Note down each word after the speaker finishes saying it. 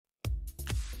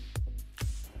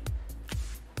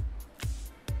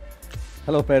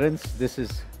Hello parents, this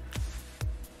is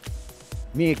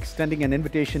me extending an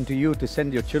invitation to you to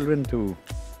send your children to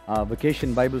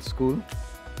Vacation Bible School.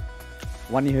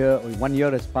 1 year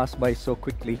has passed by so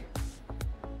quickly,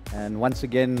 and once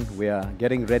again we are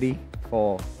getting ready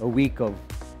for a week of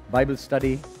Bible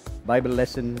study, Bible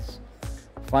lessons,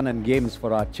 fun and games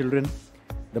for our children.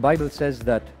 The Bible says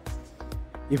that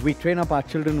if we train up our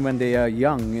children when they are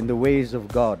young in the ways of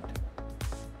God,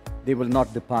 they will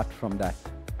not depart from that.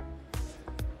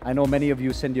 I know many of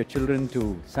you send your children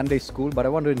to Sunday school, but I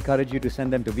want to encourage you to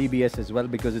send them to VBS as well,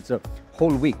 because it's a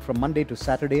whole week from Monday to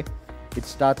Saturday. It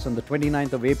starts on the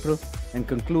 29th of April and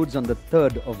concludes on the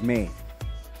 3rd of May.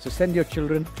 So send your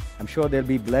children. I'm sure they'll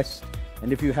be blessed.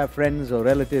 And if you have friends or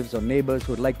relatives or neighbors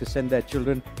who would like to send their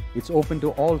children, it's open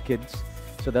to all kids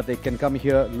so that they can come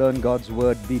here, learn God's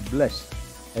word, be blessed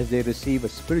as they receive a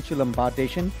spiritual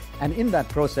impartation, and in that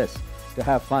process to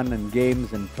have fun and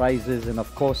games and prizes. And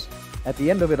of course, at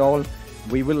the end of it all,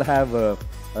 we will have a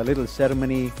little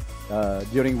ceremony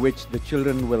during which the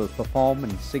children will perform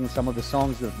and sing some of the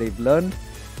songs that they've learned.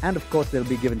 And of course, they'll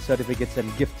be given certificates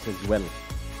and gifts as well.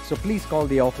 So please call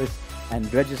the office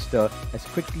and register as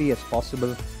quickly as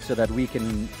possible so that we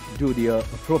can do the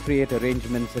appropriate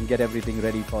arrangements and get everything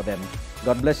ready for them.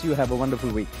 God bless you. Have a wonderful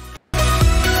week.